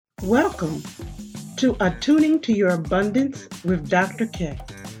Welcome to Attuning to Your Abundance with Dr. K,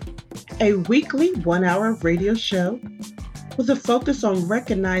 a weekly 1 hour radio show with a focus on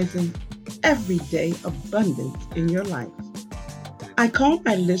recognizing everyday abundance in your life. I call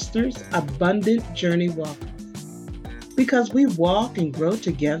my listeners Abundant Journey Walkers because we walk and grow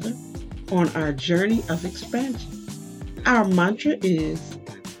together on our journey of expansion. Our mantra is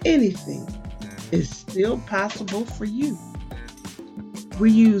anything is still possible for you. We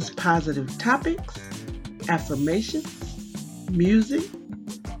use positive topics, affirmations, music,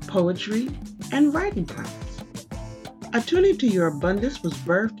 poetry, and writing prompts. Attuning to Your Abundance was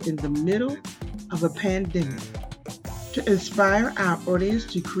birthed in the middle of a pandemic to inspire our audience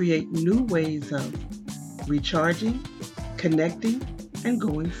to create new ways of recharging, connecting, and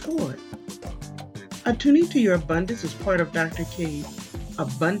going forward. Attuning to Your Abundance is part of Dr. K's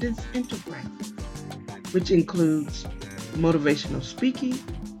Abundance Enterprise, which includes motivational speaking,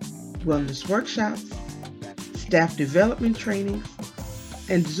 wellness workshops, staff development trainings,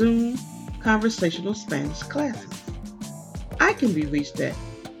 and Zoom conversational Spanish classes. I can be reached at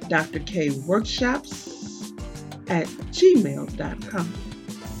drkworkshops@gmail.com.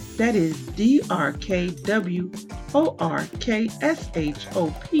 That is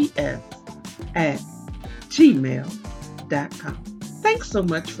drkworkshops@gmail.com. Thanks so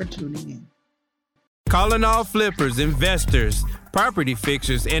much for tuning in. Calling all flippers, investors, property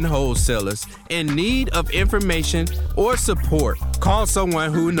fixers, and wholesalers in need of information or support. Call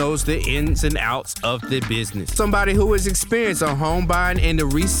someone who knows the ins and outs of the business. Somebody who is experienced on home buying and the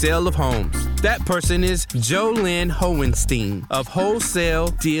resale of homes. That person is Jolynn Hohenstein of Wholesale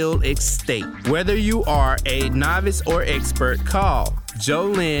Deal Estate. Whether you are a novice or expert, call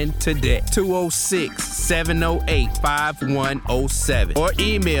Jolynn today, 206-708-5107, or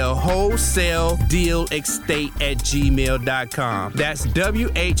email wholesaledealestate@gmail.com. That's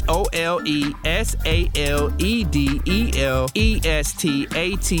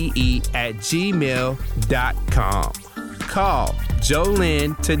WHOLESALEDELESTATE@gmail.com. Call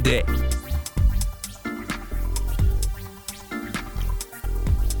Jolynn today.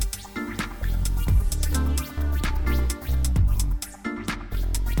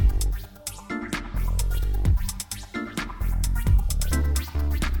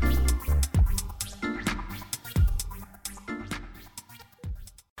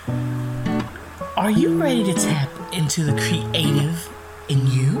 Are you ready to tap into the creative in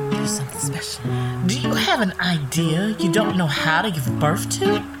you? Do something special. Do you have an idea you don't know how to give birth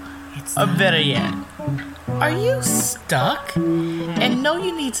to? Or better yet, are you stuck and know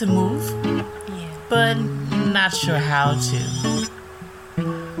you need to move, but not sure how to?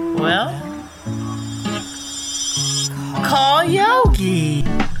 Well, call Yogi.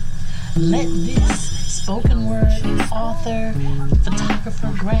 Let this spoken word author,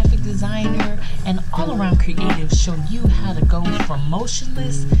 photographer, graphic designer, and all-around creative show you how to go from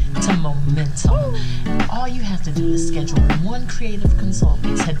motionless to momentum. All you have to do is schedule one creative consult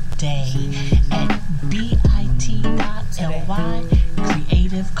today at bit.ly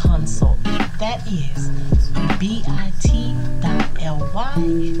creative consult. That is bit.ly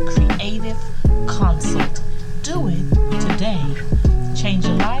creative consult. Do it today. Change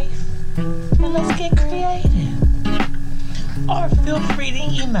your life. And let's get creative. Or feel free to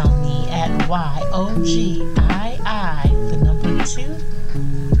email me at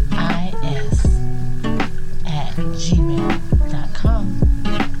YOGII2IS@gmail.com.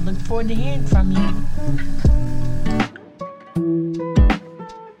 Look forward to hearing from you.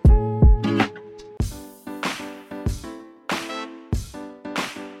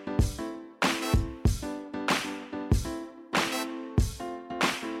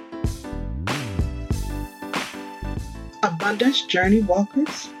 Abundance Journey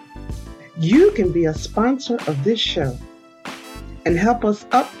Walkers, you can be a sponsor of this show and help us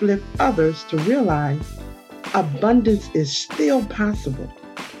uplift others to realize abundance is still possible,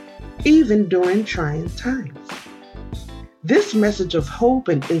 even during trying times. This message of hope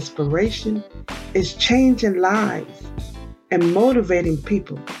and inspiration is changing lives and motivating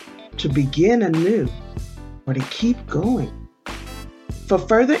people to begin anew or to keep going. For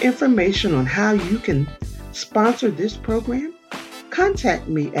further information on how you can sponsor this program, contact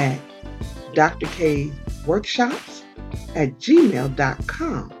me at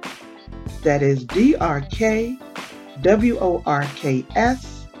drkworkshops@gmail.com. That is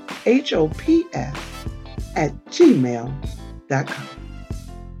drkworkshops@gmail.com.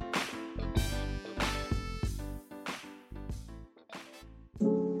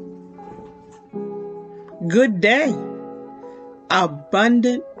 Good day,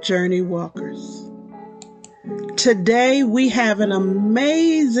 Abundant Journey Walkers. Today we have an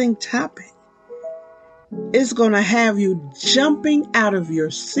amazing topic. It's going to have you jumping out of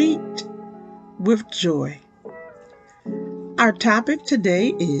your seat with joy. Our topic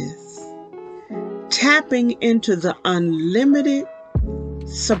today is tapping into the unlimited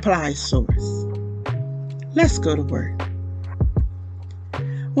supply source. Let's go to work.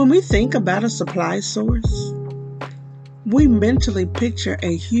 When we think about a supply source, we mentally picture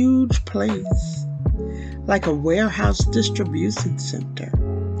a huge place like a warehouse distribution center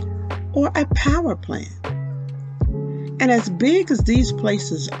or a power plant. And as big as these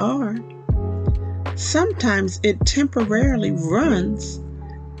places are, sometimes it temporarily runs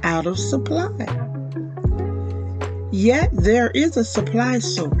out of supply. Yet there is a supply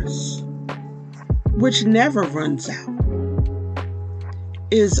source which never runs out,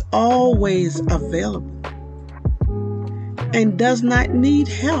 is always available, and does not need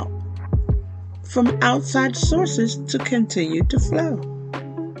help from outside sources to continue to flow.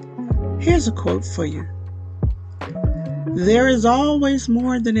 Here's a quote for you. There is always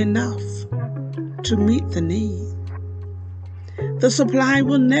more than enough to meet the need. The supply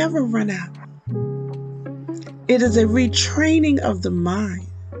will never run out. It is a retraining of the mind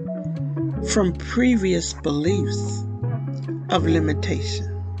from previous beliefs of limitation.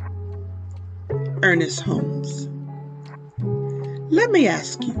 Ernest Holmes. Let me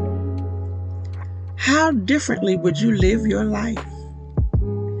ask you, how differently would you live your life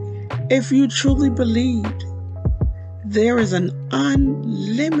if you truly believed there is an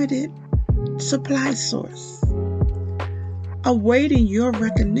unlimited supply source awaiting your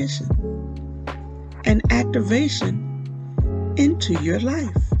recognition and activation into your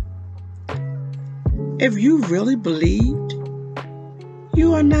life? If you really believed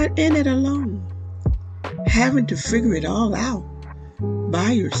you are not in it alone, having to figure it all out by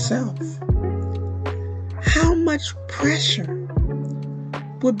yourself, how much pressure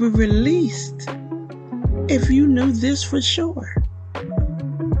would be released if you knew this for sure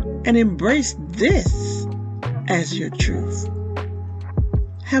and embraced this as your truth?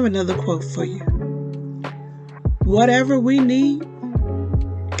 Have another quote for you. Whatever we need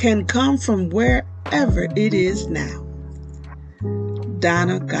can come from wherever it is now.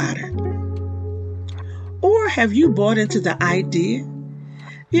 Donna Goddard. Or have you bought into the idea?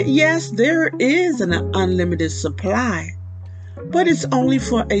 Yes, there is an unlimited supply, but it's only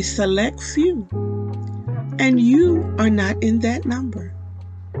for a select few, and you are not in that number.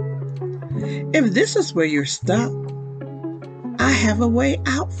 If this is where you're stuck, I have a way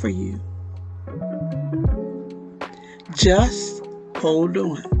out for you. Just hold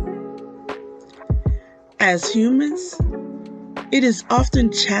on. As humans, it is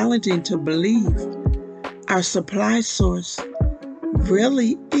often challenging to believe our supply source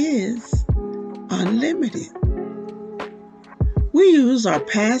really is unlimited. We use our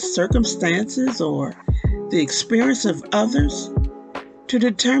past circumstances or the experience of others to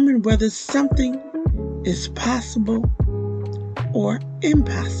determine whether something is possible or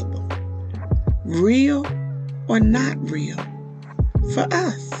impossible, real or not real for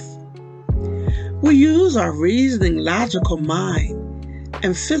us. We use our reasoning, logical mind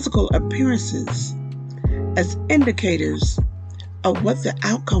and physical appearances as indicators of what the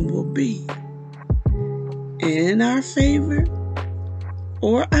outcome will be, in our favor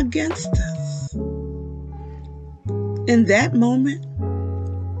or against us. In that moment,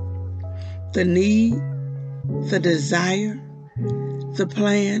 the need, the desire, the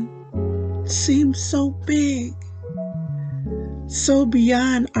plan seems so big, so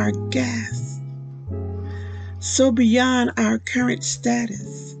beyond our grasp, so beyond our current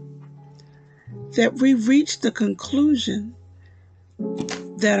status, that we reach the conclusion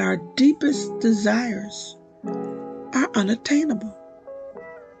that our deepest desires are unattainable.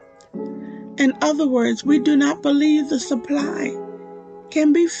 In other words, we do not believe the supply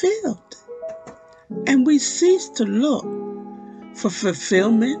can be filled, and we cease to look for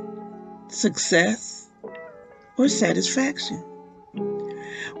fulfillment, success, or satisfaction.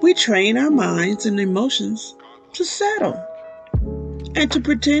 We train our minds and emotions to settle and to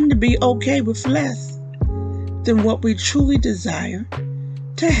pretend to be okay with less than what we truly desire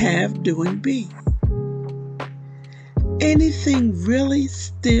to have, do, and be. Anything really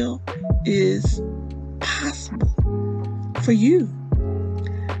still is possible for you,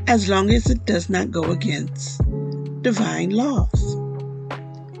 as long as it does not go against divine laws.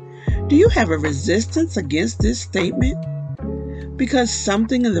 Do you have a resistance against this statement because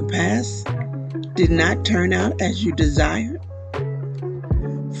something in the past did not turn out as you desired?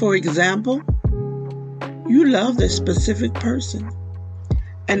 For example, you loved a specific person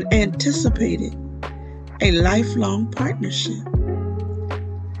and anticipated a lifelong partnership.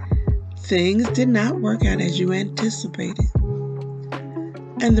 Things did not work out as you anticipated,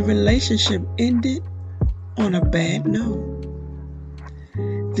 and the relationship ended on a bad note.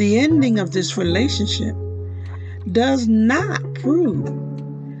 The ending of this relationship does not prove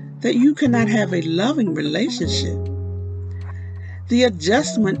that you cannot have a loving relationship. The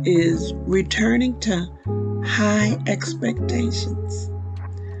adjustment is returning to high expectations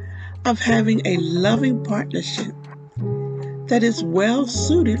of having a loving partnership that is well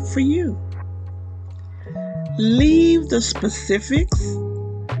suited for you. Leave the specifics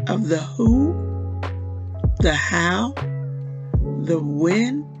of the who, the how, the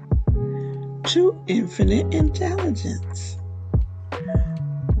when to infinite intelligence.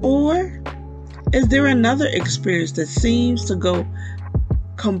 Or is there another experience that seems to go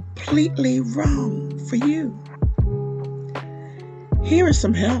completely wrong for you? Here is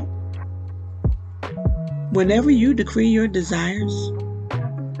some help. Whenever you decree your desires,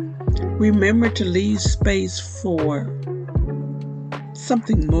 remember to leave space for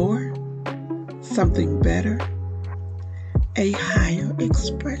something more, something better, a higher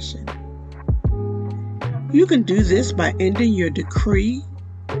expression. You can do this by ending your decree,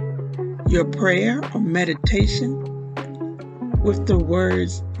 your prayer or meditation with the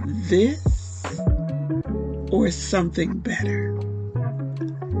words "this" or "something better."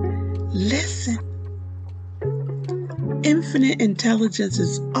 Listen. Infinite intelligence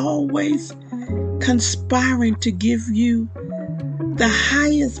is always conspiring to give you the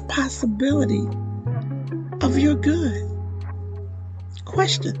highest possibility of your good.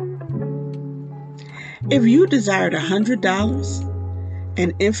 Question: if you desired $100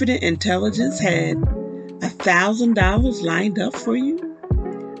 and infinite intelligence had $1,000 lined up for you,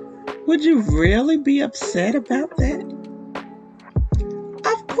 would you really be upset about that?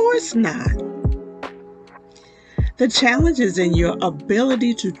 Of course not. The challenge is in your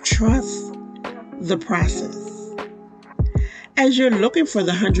ability to trust the process. As you're looking for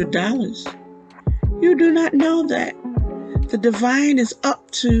the $100, you do not know that the divine is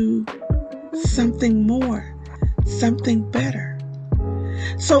up to something more, something better.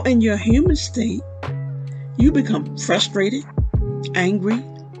 So in your human state, you become frustrated, angry,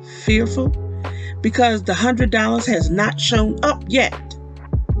 fearful, because the $100 has not shown up yet.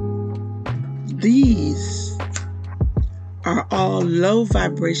 These are all low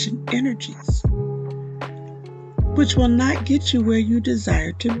vibration energies, which will not get you where you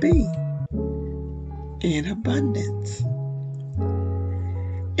desire to be in abundance.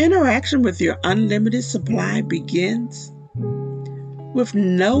 Interaction with your unlimited supply begins with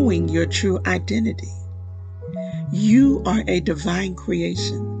knowing your true identity. You are a divine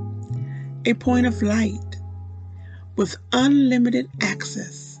creation, a point of light with unlimited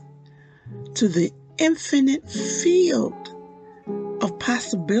access to the infinite field of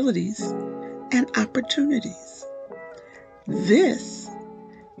possibilities and opportunities. This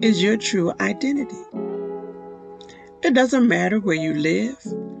is your true identity. It doesn't matter where you live,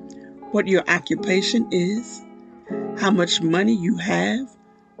 what your occupation is, how much money you have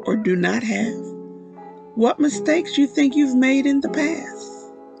or do not have, what mistakes you think you've made in the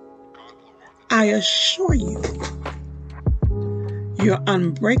past. I assure you, your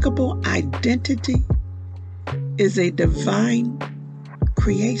unbreakable identity is a divine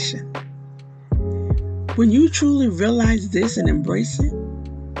creation. When you truly realize this and embrace it,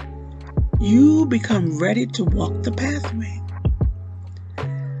 you become ready to walk the pathway.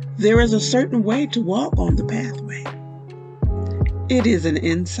 There is a certain way to walk on the pathway. It is an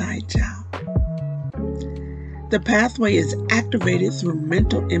inside job. The pathway is activated through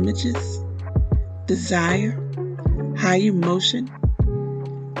mental images, desire, high emotion,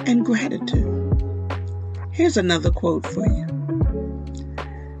 and gratitude. Here's another quote for you.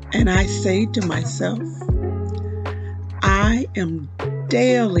 And I say to myself, I am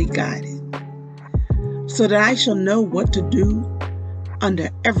daily guided so that I shall know what to do under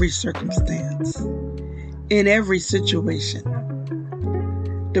every circumstance, in every situation.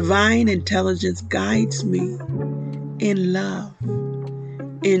 Divine intelligence guides me in love,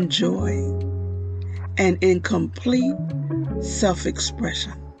 in joy, and in complete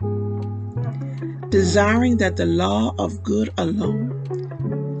self-expression. Desiring that the law of good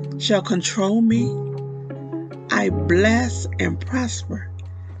alone shall control me, I bless and prosper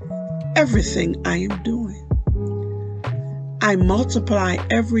everything I am doing. I multiply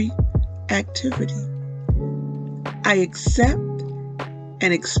every activity. I accept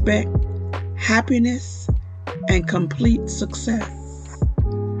and expect happiness and complete success.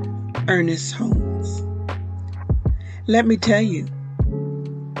 Ernest Holmes. Let me tell you,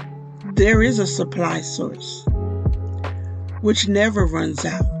 there is a supply source which never runs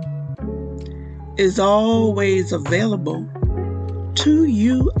out, is always available to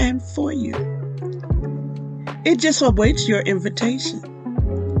you and for you. It just awaits your invitation,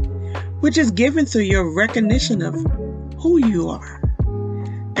 which is given through your recognition of who you are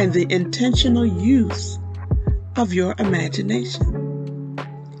and the intentional use of your imagination.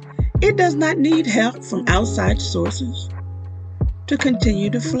 It does not need help from outside sources to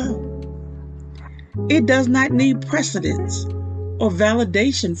continue to flow. It does not need precedence or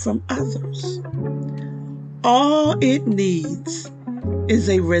validation from others. All it needs is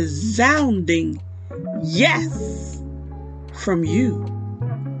a resounding yes from you.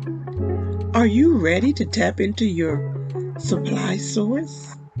 Are you ready to tap into your supply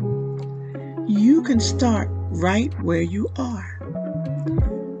source? You can start right where you are.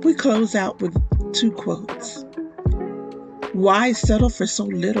 We close out with 2 quotes. Why settle for so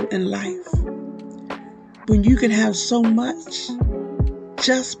little in life when you can have so much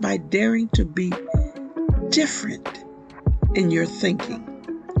just by daring to be different in your thinking?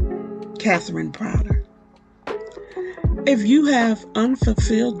 Catherine Prouder. If you have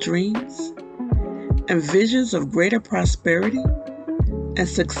unfulfilled dreams and visions of greater prosperity and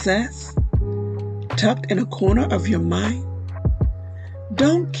success tucked in a corner of your mind,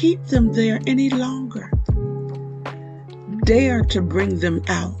 don't keep them there any longer. Dare to bring them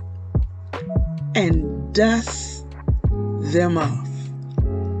out and dust them off.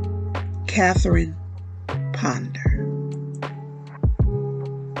 Catherine Ponder.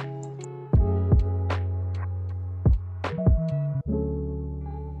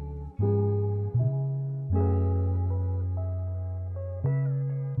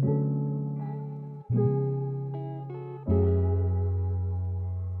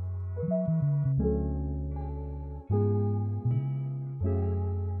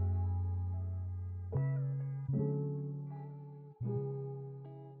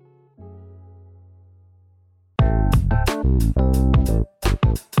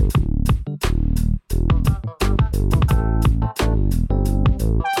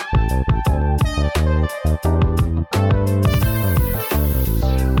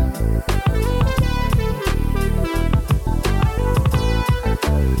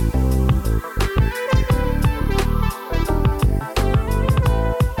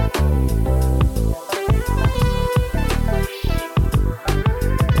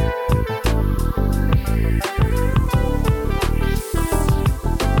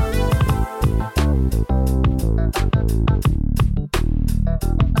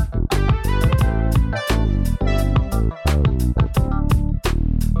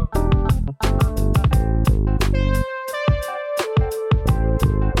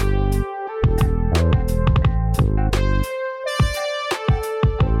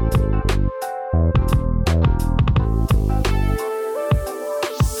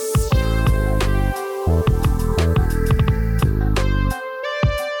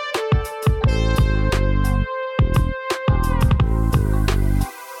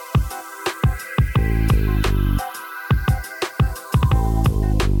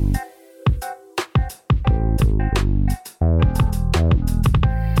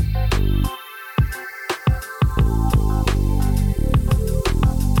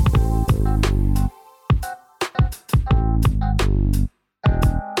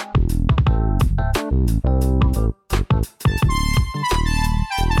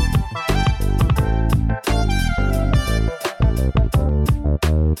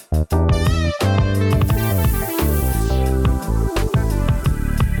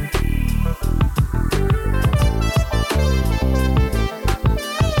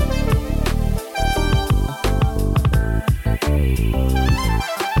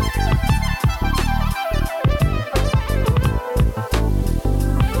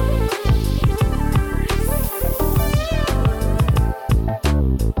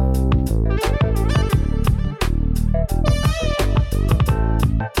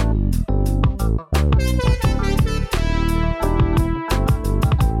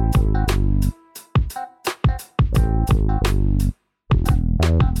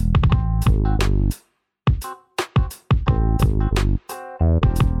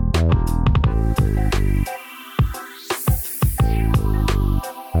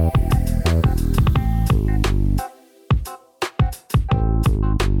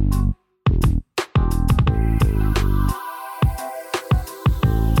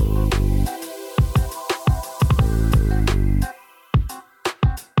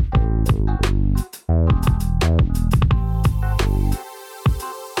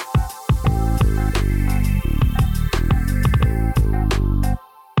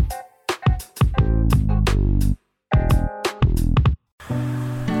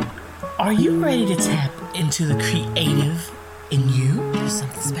 Are you ready to tap into the creative in you? Do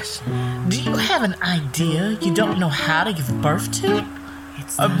something special. Do you have an idea you don't know how to give birth to?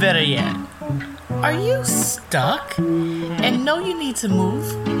 Or better yet, are you stuck and know you need to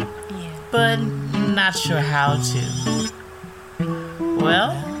move, but not sure how to?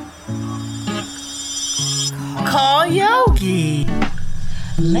 Well, call Yogi.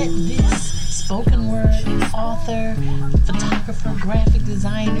 Let this spoken word author, photographer, graphic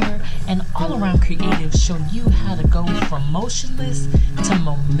designer, and all-around creative show you how to go from motionless to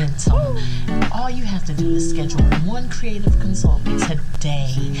momentum. All you have to do is schedule one creative consult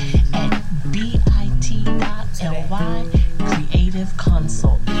today at bit.ly creative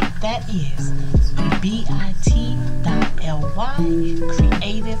consult. That is bit.ly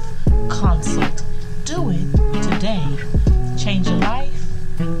creative consult. Do it today. Change your life.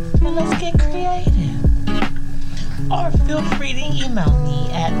 And let's get creative. Or feel free to email me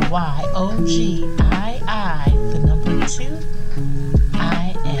at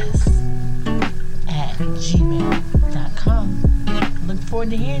yogii2is@gmail.com. Look forward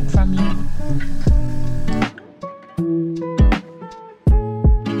to hearing from you.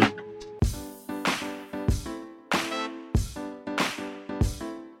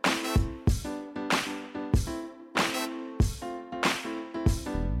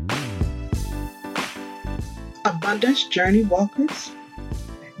 Abundance Journey Walkers,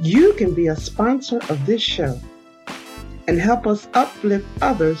 you can be a sponsor of this show and help us uplift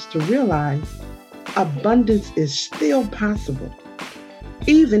others to realize abundance is still possible,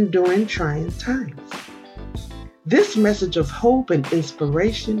 even during trying times. This message of hope and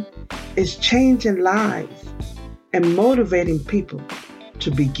inspiration is changing lives and motivating people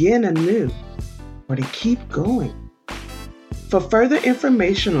to begin anew or to keep going. For further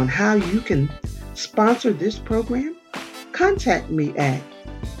information on how you can sponsor this program, contact me at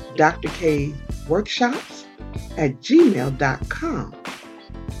drkworkshops@gmail.com.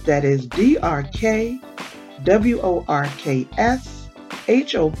 That is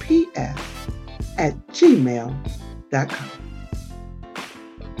drkworkshops@gmail.com.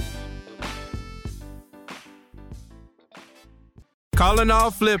 Calling all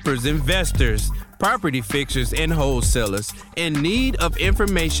flippers, investors, property fixers, and wholesalers in need of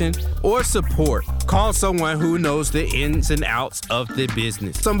information or support. Call someone who knows the ins and outs of the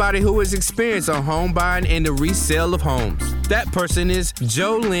business. Somebody who is experienced on home buying and the resale of homes. That person is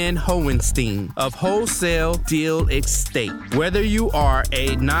Jolynn Hohenstein of Wholesale Deal Estate. Whether you are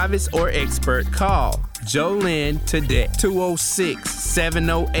a novice or expert, call Jolynn today,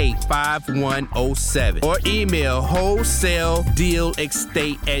 206-708-5107, or email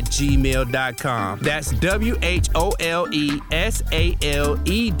wholesaledealestate@gmail.com. That's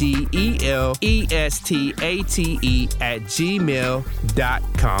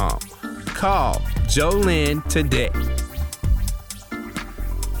wholesaledealestate@gmail.com. Call Jolynn today.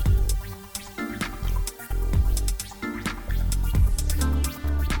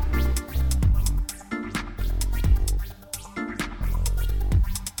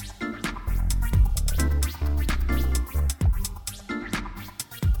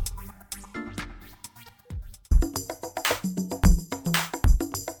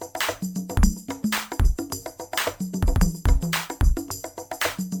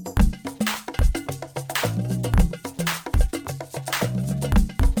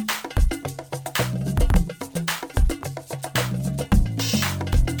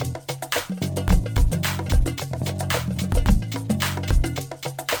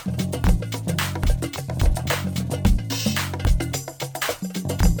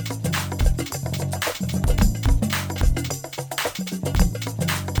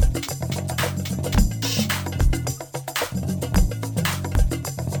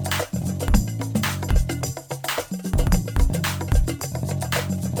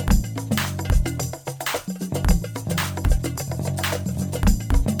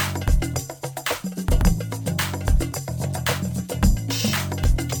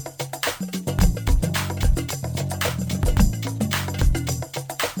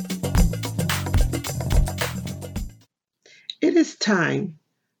 It is time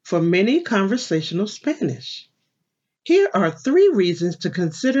for mini conversational Spanish. Here are 3 reasons to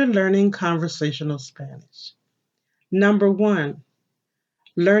consider learning conversational Spanish. Number 1,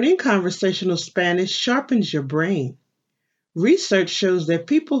 learning conversational Spanish sharpens your brain. Research shows that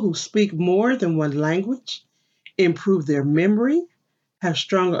people who speak more than one language improve their memory, have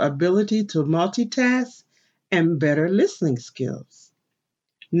stronger ability to multitask, and better listening skills.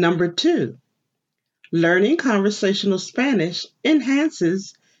 Number 2, learning conversational Spanish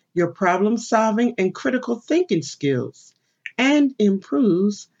enhances your problem-solving and critical thinking skills and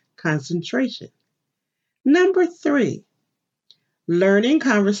improves concentration. Number 3, learning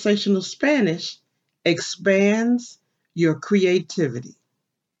conversational Spanish expands your creativity.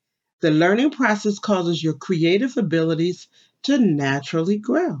 The learning process causes your creative abilities to naturally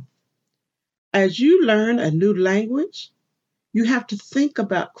grow. As you learn a new language, you have to think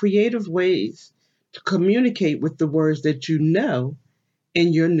about creative ways to communicate with the words that you know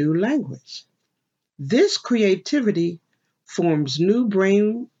in your new language. This creativity forms new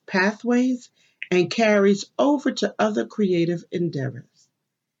brain pathways and carries over to other creative endeavors.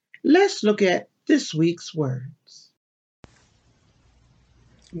 Let's look at this week's words.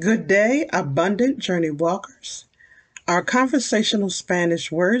 Good day, abundant journey walkers. Our conversational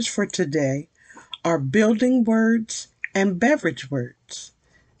Spanish words for today are building words and beverage words.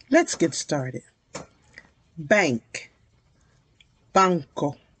 Let's get started. Bank,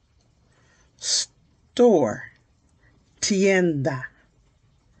 banco. Store, tienda.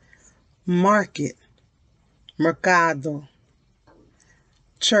 Market, mercado.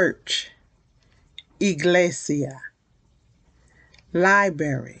 Church, iglesia.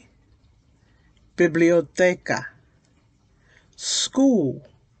 Library, biblioteca. School,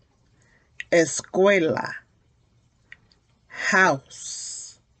 escuela.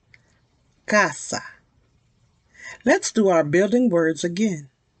 House, casa. Let's do our building words again.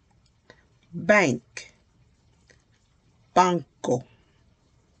 Bank, banco.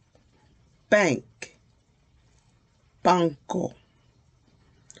 Bank, banco.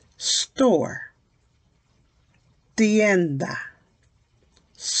 Store, tienda.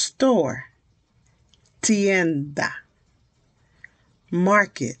 Store, tienda.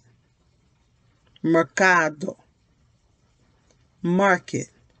 Market, mercado.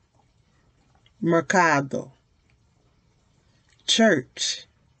 Market, mercado. Church,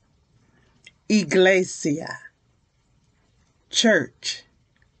 iglesia. Church,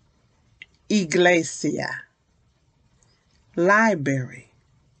 iglesia. Library,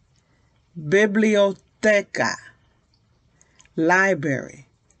 biblioteca. Library,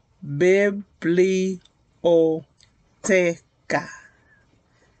 biblioteca.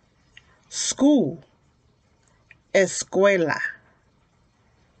 School, escuela.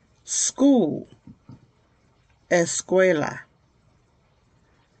 School, escuela.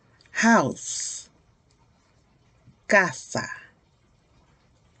 House, casa.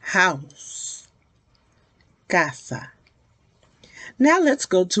 House, casa. Now let's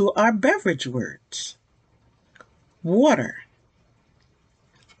go to our beverage words. Water,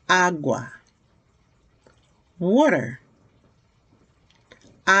 agua. Water,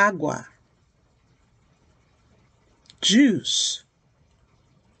 agua. Juice,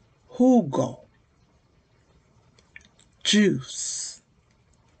 jugo. Juice,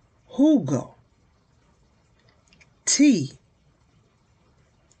 jugo. Tea,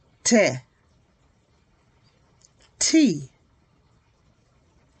 té. Tea,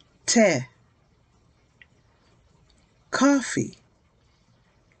 té. Coffee,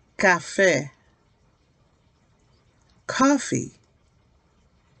 café. Coffee,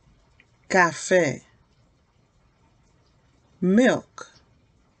 café. Milk,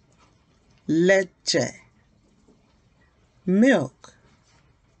 leche. Milk,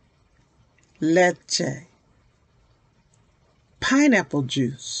 leche. Pineapple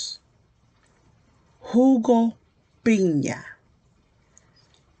juice, jugo piña.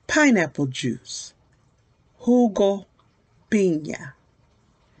 Pineapple juice, jugo piña.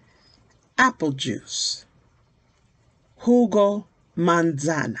 Apple juice, jugo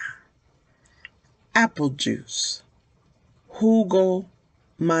manzana. Apple juice, jugo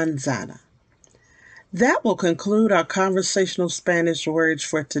manzana. That will conclude our conversational Spanish words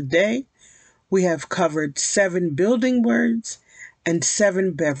for today. We have covered 7 building words and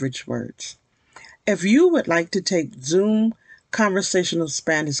 7 beverage words. If you would like to take Zoom conversational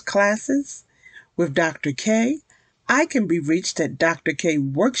Spanish classes with Dr. K, I can be reached at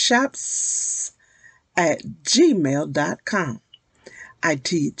drkworkshops@gmail.com. I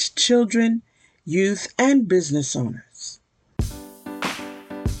teach children, youth, and business owners.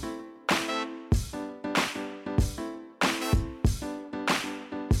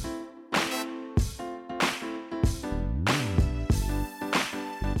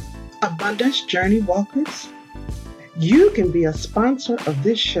 Abundance Journey Walkers, you can be a sponsor of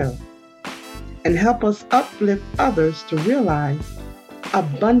this show and help us uplift others to realize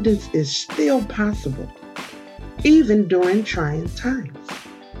abundance is still possible, even during trying times.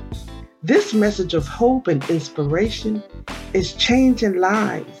 This message of hope and inspiration is changing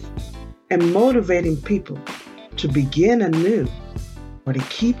lives and motivating people to begin anew or to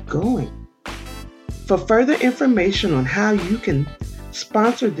keep going. For further information on how you can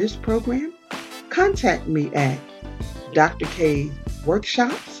sponsor this program, contact me at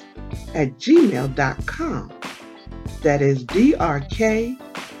drkworkshops@gmail.com. That is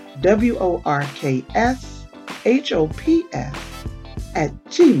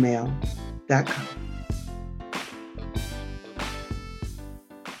drkworkshops@gmail.com.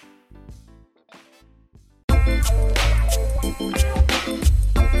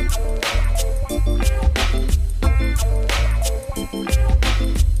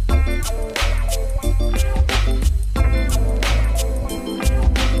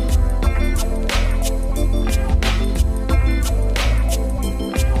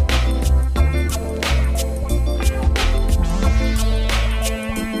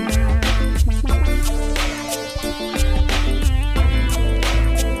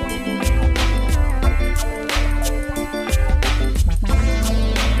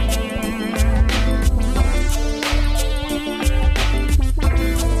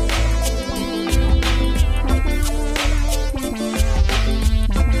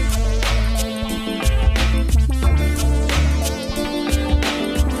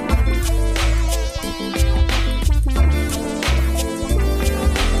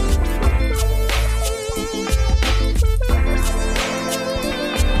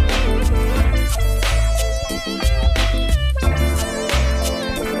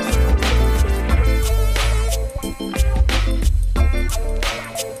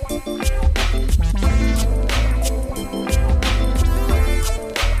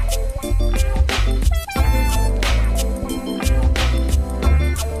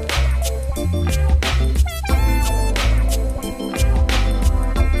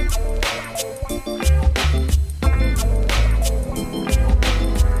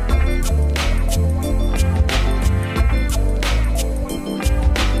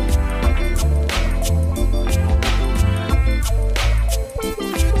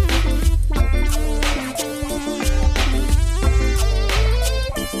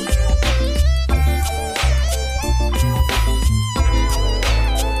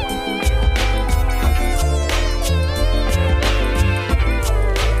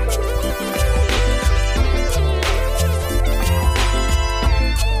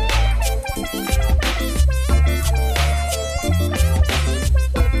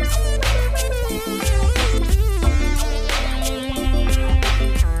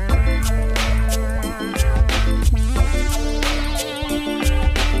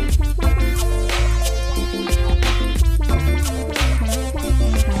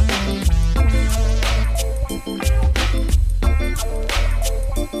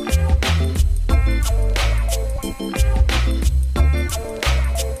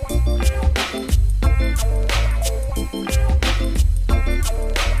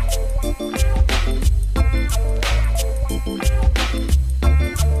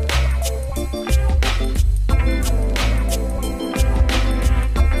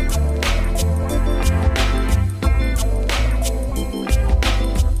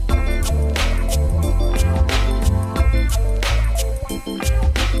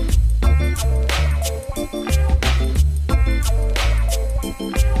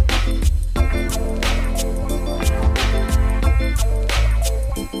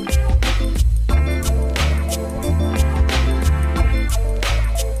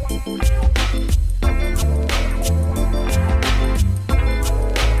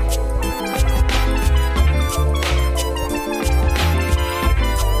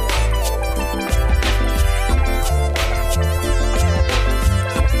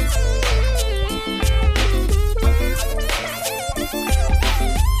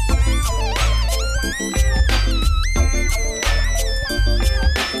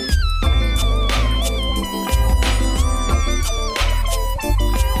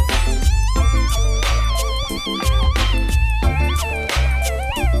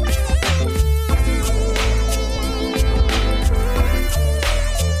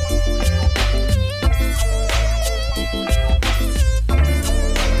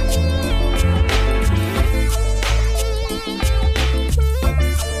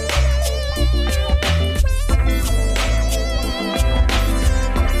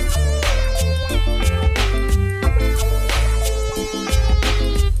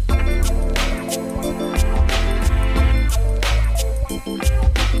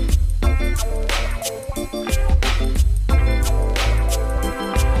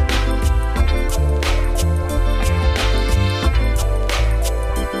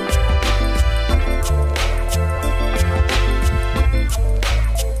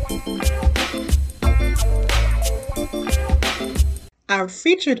 Our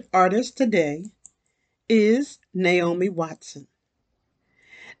featured artist today is Naomi Watson.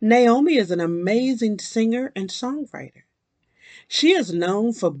 Naomi is an amazing singer and songwriter. She is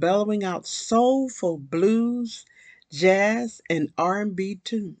known for bellowing out soulful blues, jazz, and R&B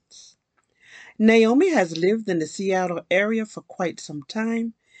tunes. Naomi has lived in the Seattle area for quite some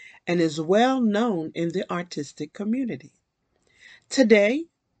time and is well known in the artistic community. Today,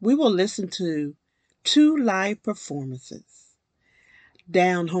 we will listen to two live performances,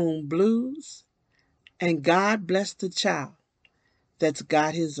 Down Home Blues and God Bless the Child That's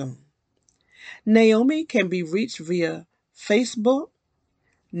Got His Own. Naomi can be reached via Facebook,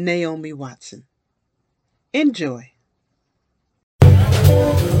 Naomi Watson. Enjoy.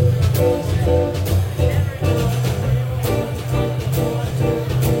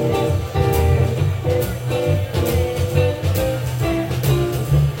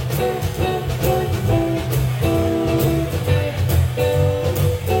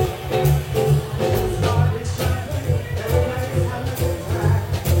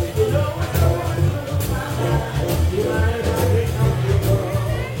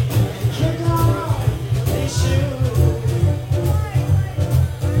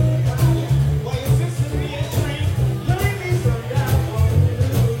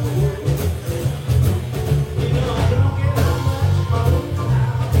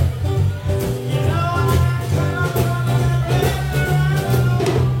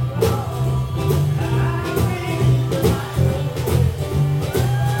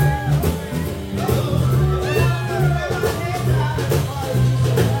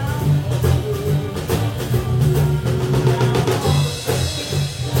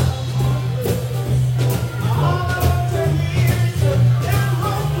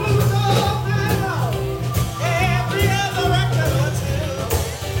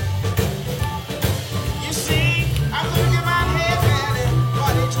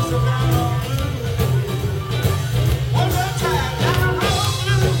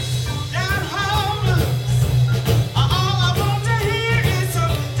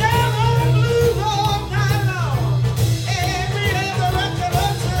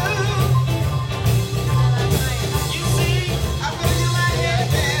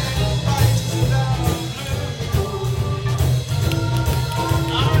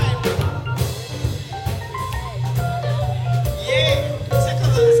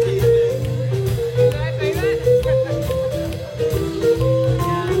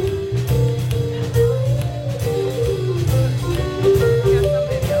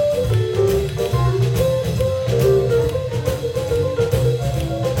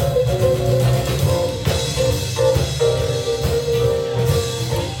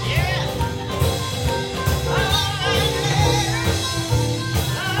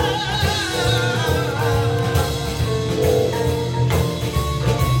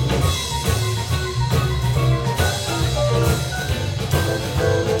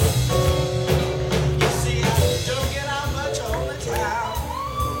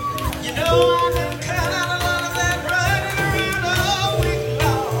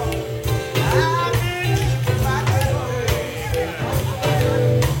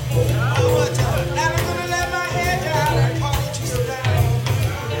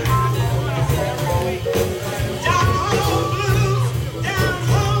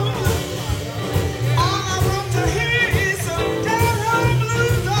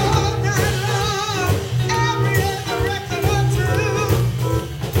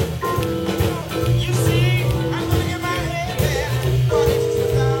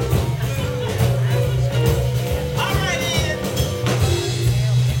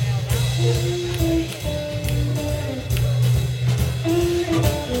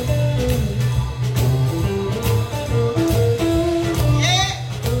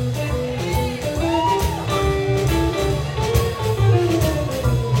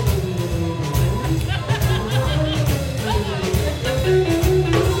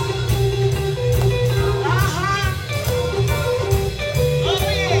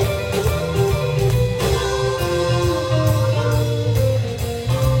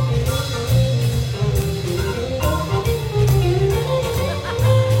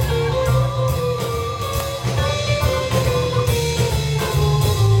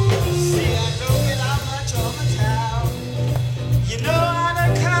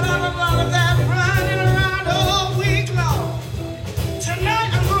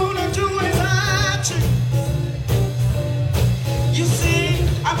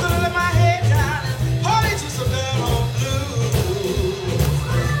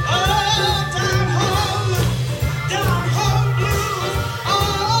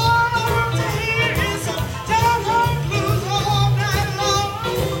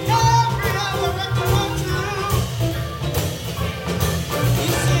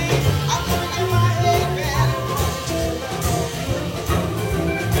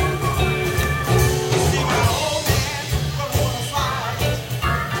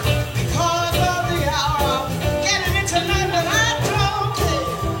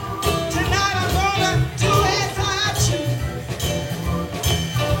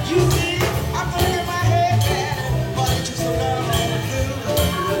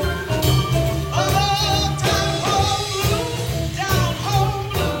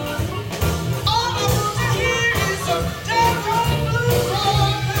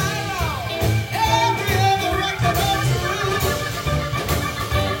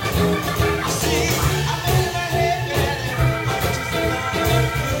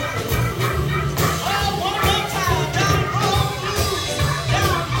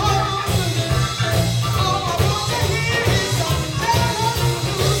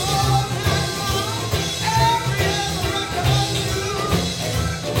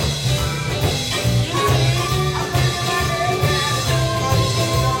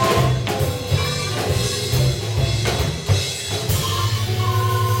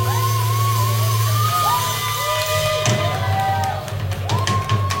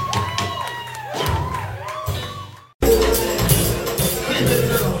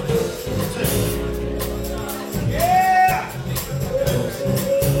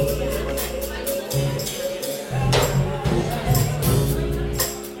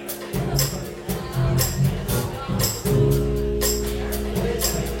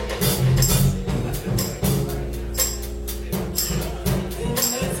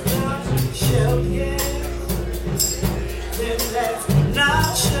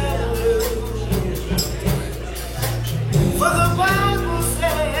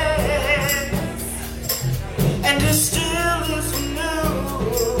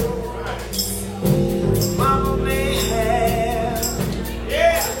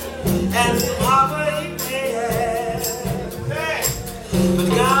 and poverty may have. But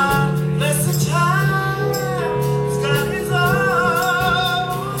God bless the child, he's got his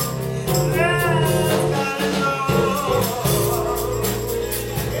own. Yeah, he's got his own.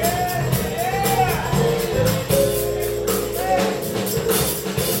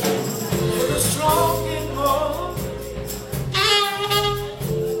 For the strong get more,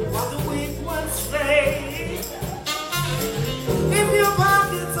 while the weak ones fade. If your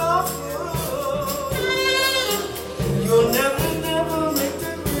pockets are full,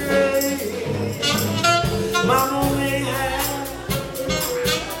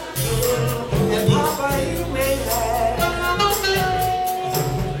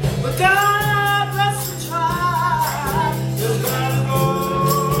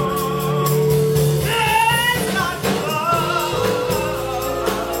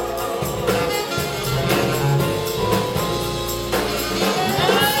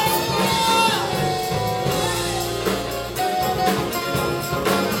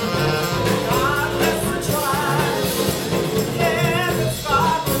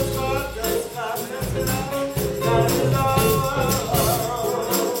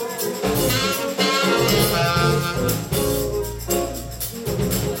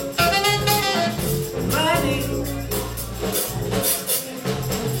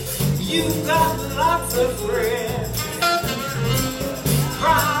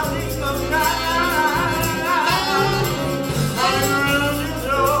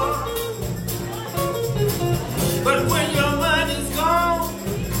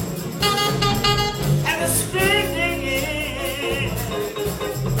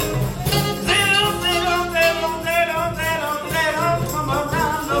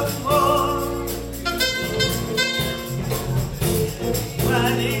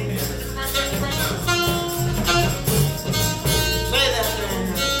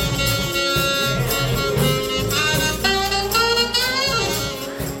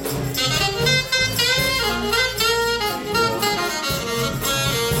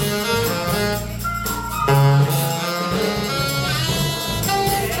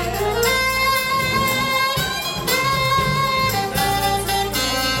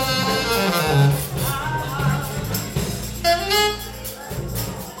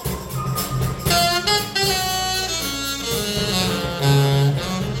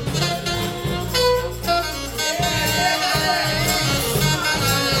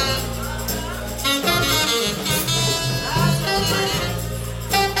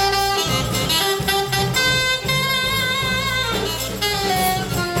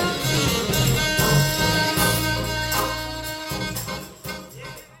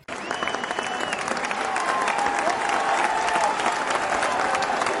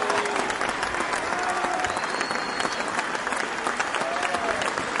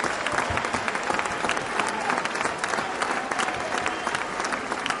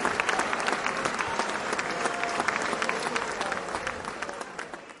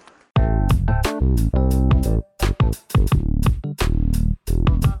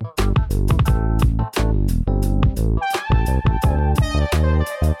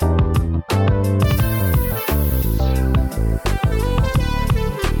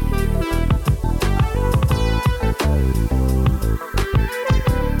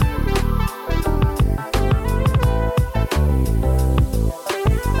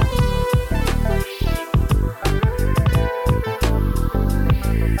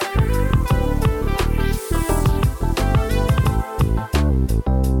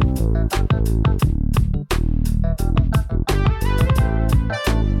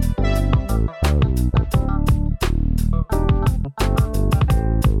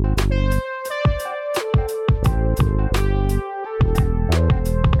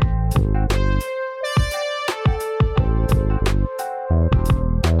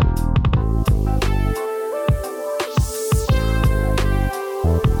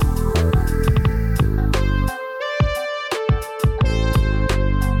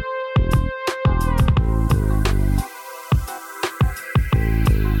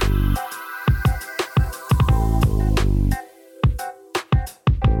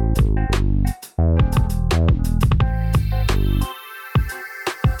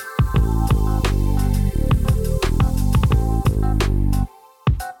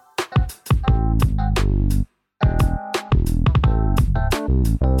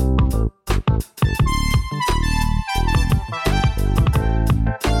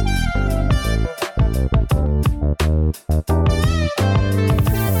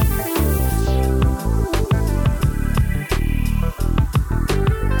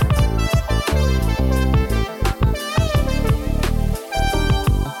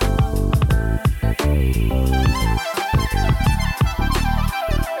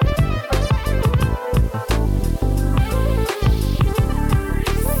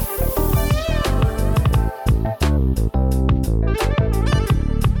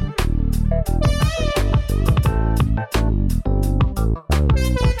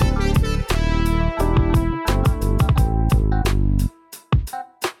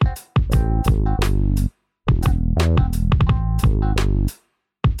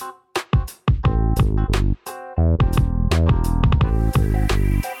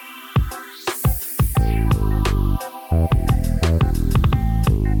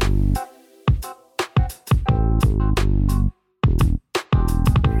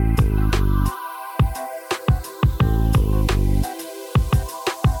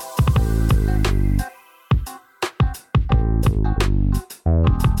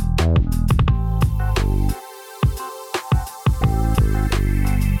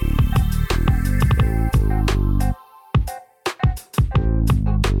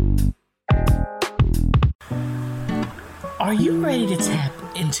 you ready to tap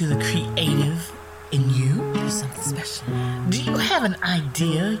into the creative in you? There's something special. Do you have an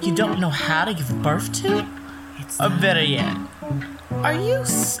idea you don't know how to give birth to? Or better yet, are you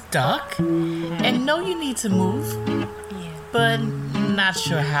stuck and know you need to move, but not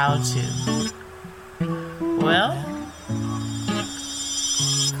sure how to? Well,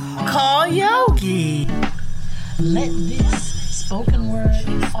 call Yogi. Let this spoken word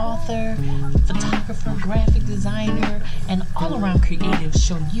author, photographer, graphic designer, and all-around creative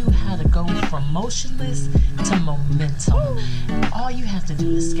show you how to go from motionless to momentum. All you have to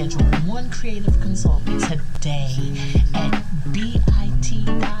do is schedule one creative consult today at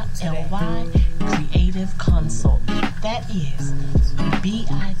bit.ly creative consult. That is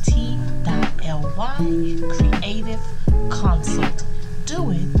bit.ly creative consult.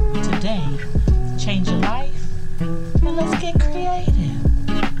 Do it today. Change your life and let's get creative.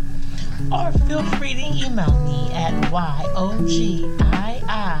 Or feel free to email me at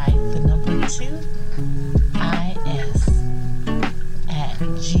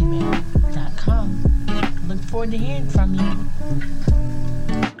yogii2is@gmail.com. Look forward to hearing from you.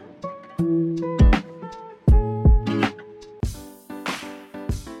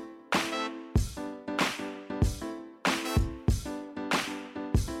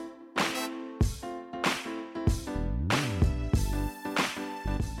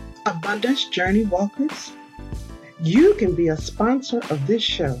 Abundance Journey Walkers, you can be a sponsor of this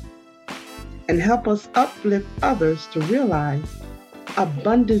show and help us uplift others to realize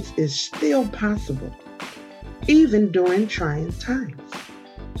abundance is still possible, even during trying times.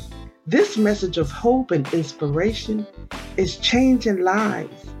 This message of hope and inspiration is changing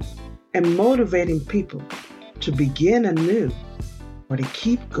lives and motivating people to begin anew or to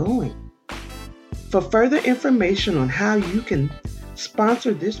keep going. For further information on how you can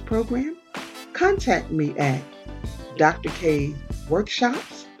sponsor this program, contact me at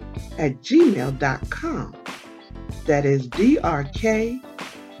drkworkshops@gmail.com. That is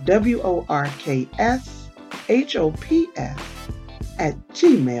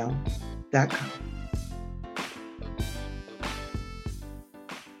drkworkshops@gmail.com.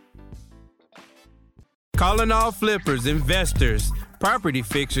 Calling all flippers, investors, property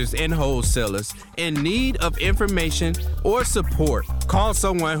fixers, and wholesalers in need of information or support. Call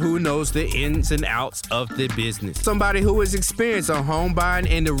someone who knows the ins and outs of the business. Somebody who is experienced on home buying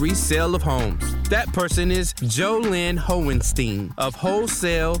and the resale of homes. That person is Jolynn Hohenstein of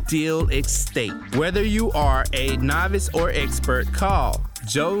Wholesale Deal Estate. Whether you are a novice or expert, call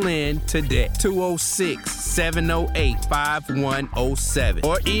Jolynn today, 206-708-5107,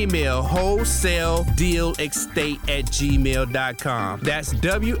 or email wholesaledealestate@gmail.com. That's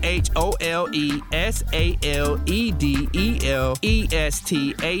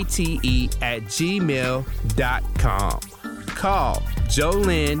WHOLESALEDELESTATE@gmail.com. Call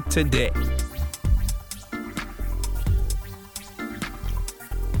Jolynn today.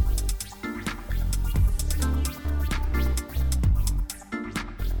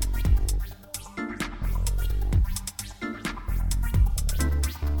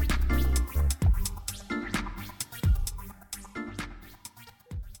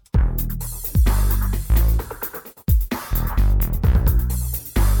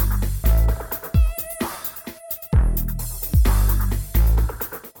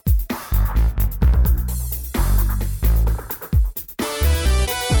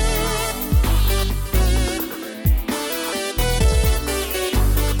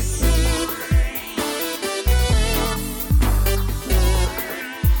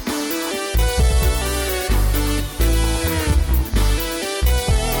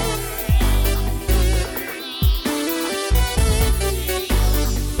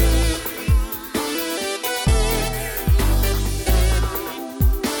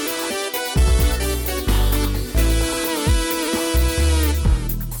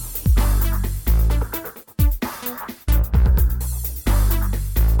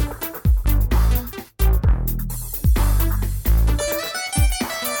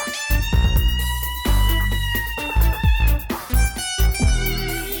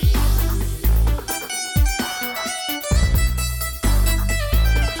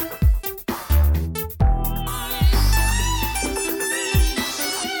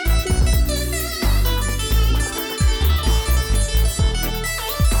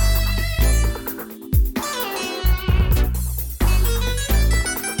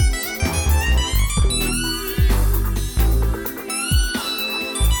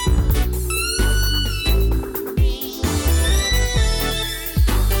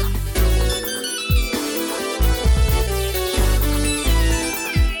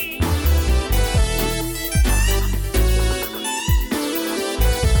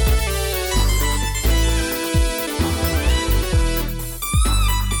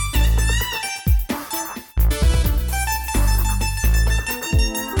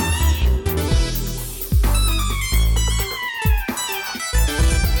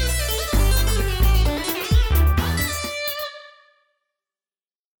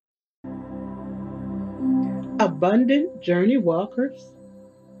 Abundant journey walkers,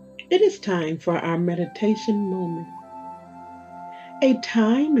 it is time for our meditation moment, a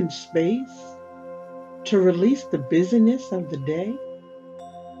time and space to release the busyness of the day,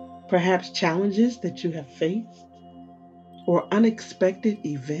 perhaps challenges that you have faced or unexpected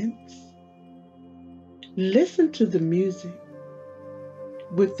events. Listen to the music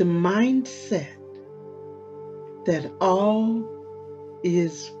with the mindset that all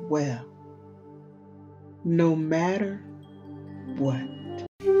is well, no matter what.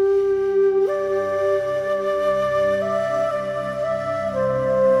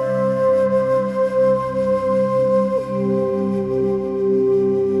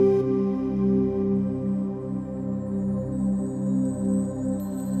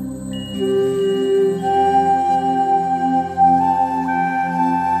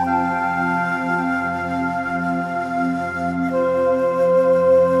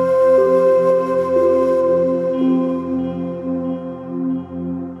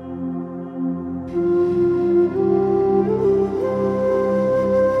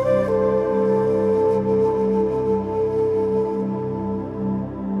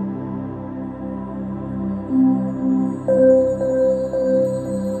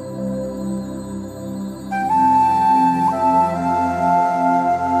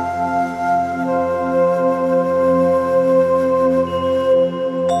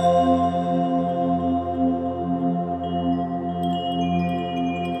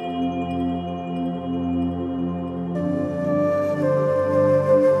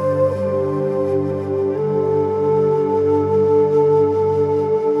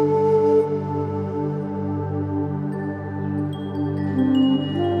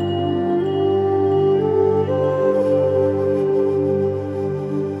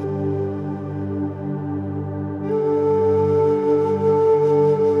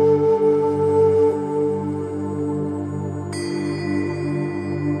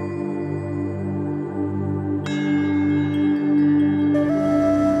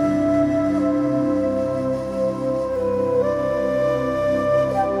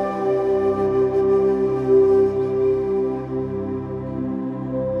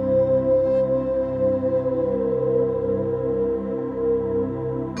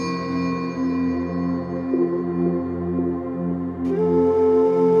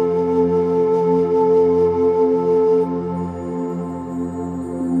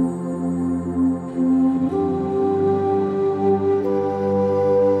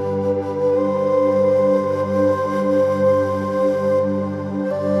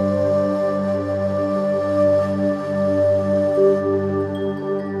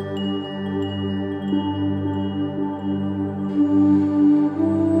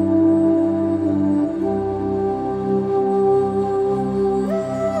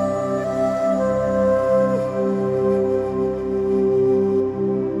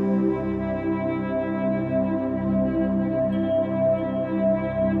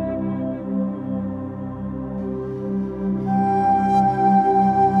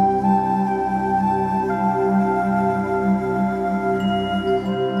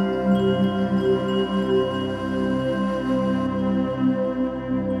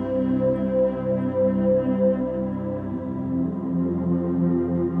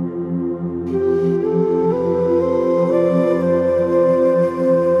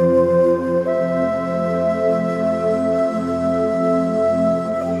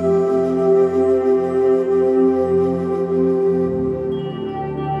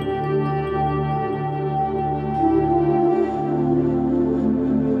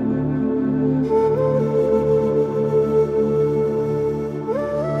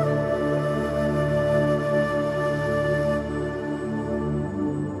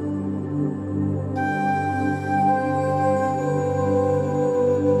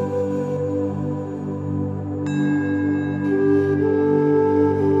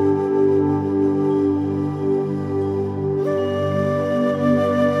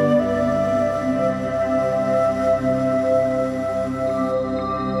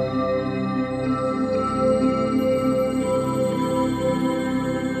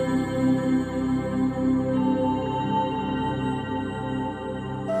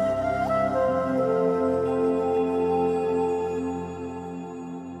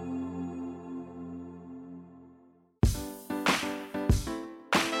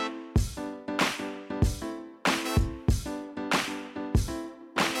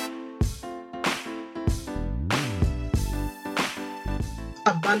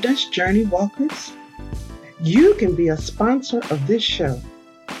 Abundance Journey Walkers, you can be a sponsor of this show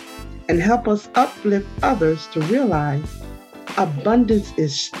and help us uplift others to realize abundance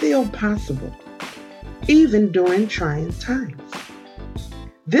is still possible even during trying times.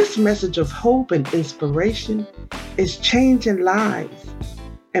 This message of hope and inspiration is changing lives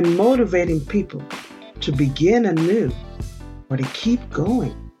and motivating people to begin anew or to keep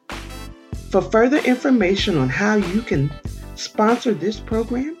going. For further information on how you can sponsor this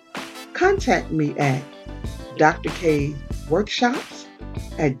program, contact me at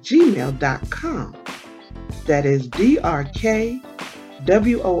drkworkshops@gmail.com. That is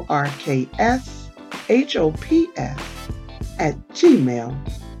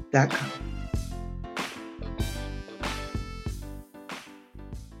drkworkshops@gmail.com.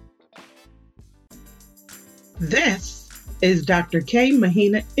 This is Dr. K.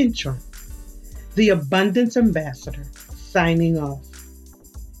 Mahina Intro, the Abundance Ambassador, signing off.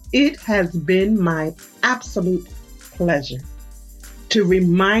 It has been my absolute pleasure to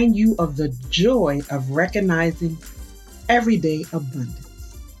remind you of the joy of recognizing everyday abundance.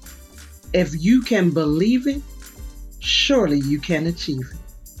 If you can believe it, surely you can achieve it.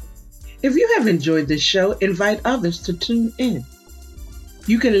 If you have enjoyed this show, invite others to tune in.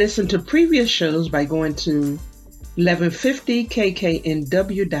 You can listen to previous shows by going to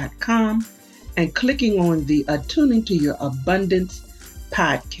 1150kknw.com and clicking on the Attuning to Your Abundance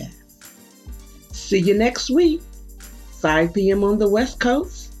podcast. See you next week, 5 p.m. on the West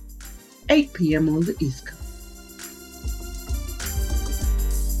Coast, 8 p.m. on the East Coast.